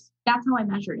lawyers. That's how I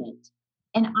measured it.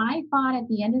 And I thought at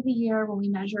the end of the year, when we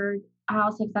measured how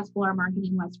successful our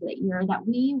marketing was for that year, that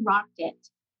we rocked it.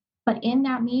 But in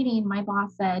that meeting, my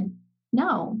boss said,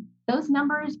 no, those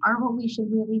numbers aren't what we should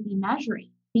really be measuring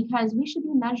because we should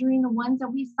be measuring the ones that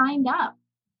we signed up.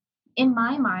 In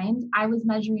my mind, I was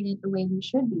measuring it the way we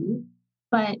should be,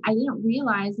 but I didn't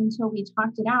realize until we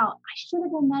talked it out, I should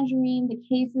have been measuring the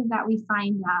cases that we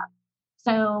signed up.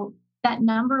 So that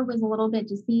number was a little bit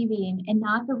deceiving and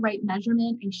not the right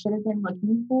measurement I should have been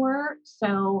looking for.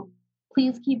 So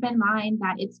please keep in mind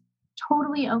that it's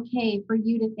totally okay for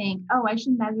you to think, oh, I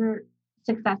should measure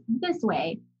success this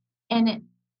way. And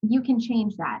you can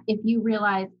change that if you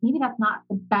realize maybe that's not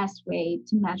the best way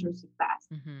to measure success.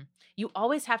 Mm-hmm. You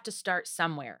always have to start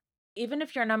somewhere. Even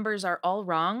if your numbers are all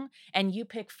wrong and you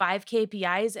pick 5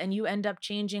 KPIs and you end up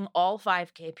changing all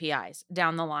 5 KPIs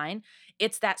down the line,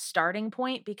 it's that starting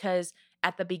point because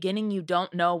at the beginning, you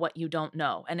don't know what you don't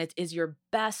know. And it is your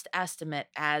best estimate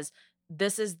as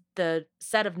this is the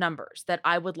set of numbers that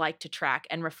I would like to track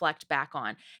and reflect back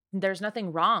on. There's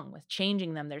nothing wrong with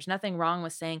changing them. There's nothing wrong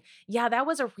with saying, yeah, that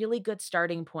was a really good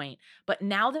starting point. But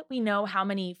now that we know how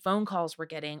many phone calls we're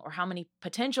getting or how many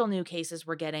potential new cases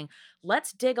we're getting,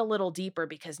 let's dig a little deeper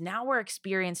because now we're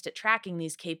experienced at tracking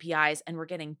these KPIs and we're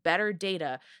getting better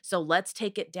data. So let's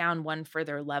take it down one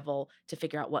further level to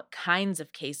figure out what kinds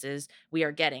of cases we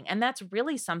are getting. And that's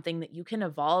really something that you can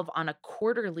evolve on a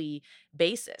quarterly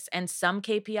basis. And some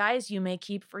KPIs you may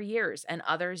keep for years and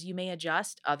others you may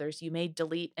adjust, others you may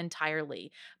delete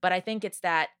entirely. But I think it's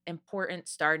that important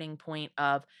starting point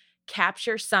of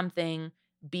capture something,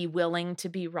 be willing to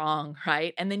be wrong,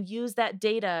 right? And then use that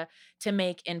data to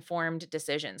make informed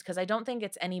decisions. Because I don't think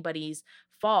it's anybody's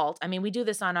fault. I mean, we do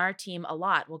this on our team a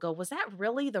lot. We'll go, was that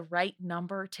really the right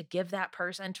number to give that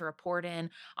person to report in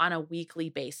on a weekly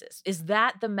basis? Is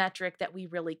that the metric that we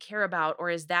really care about? Or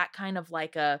is that kind of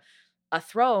like a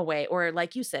throwaway, or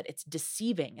like you said, it's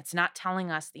deceiving. It's not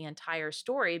telling us the entire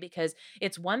story, because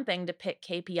it's one thing to pick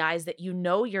KPIs that you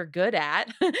know you're good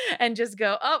at and just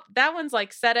go, oh, that one's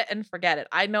like set it and forget it.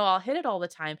 I know I'll hit it all the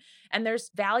time. And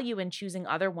there's value in choosing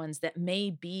other ones that may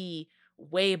be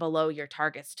way below your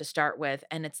targets to start with.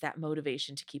 And it's that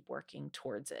motivation to keep working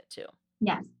towards it too.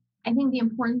 Yes. I think the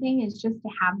important thing is just to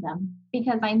have them,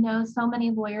 because I know so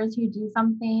many lawyers who do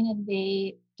something and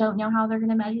they don't know how they're going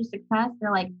to measure success.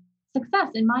 They're like, success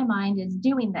in my mind is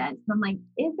doing this. And I'm like,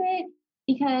 is it?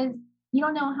 Because you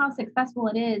don't know how successful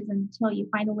it is until you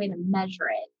find a way to measure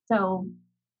it. So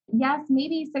yes,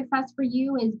 maybe success for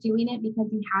you is doing it because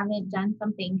you haven't done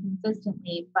something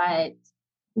consistently, but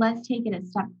let's take it a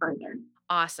step further.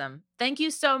 Awesome. Thank you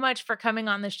so much for coming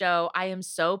on the show. I am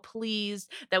so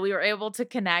pleased that we were able to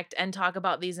connect and talk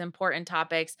about these important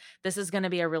topics. This is going to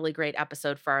be a really great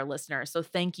episode for our listeners. So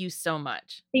thank you so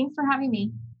much. Thanks for having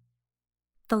me.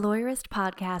 The Lawyerist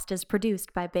podcast is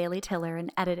produced by Bailey Tiller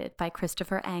and edited by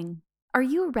Christopher Eng. Are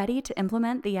you ready to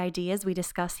implement the ideas we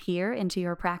discuss here into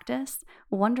your practice?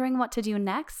 Wondering what to do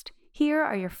next? Here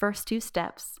are your first 2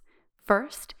 steps.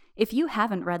 First, if you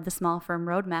haven't read the Small Firm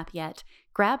Roadmap yet,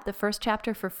 grab the first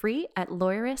chapter for free at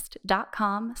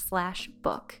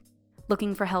lawyerist.com/book.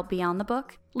 Looking for help beyond the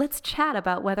book? Let's chat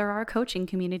about whether our coaching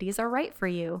communities are right for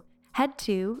you. Head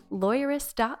to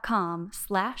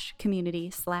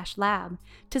lawyerist.com/community/lab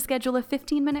to schedule a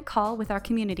 15-minute call with our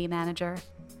community manager.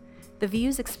 The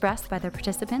views expressed by the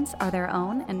participants are their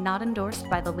own and not endorsed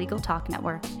by the Legal Talk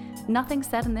Network. Nothing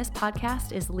said in this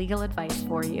podcast is legal advice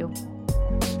for you.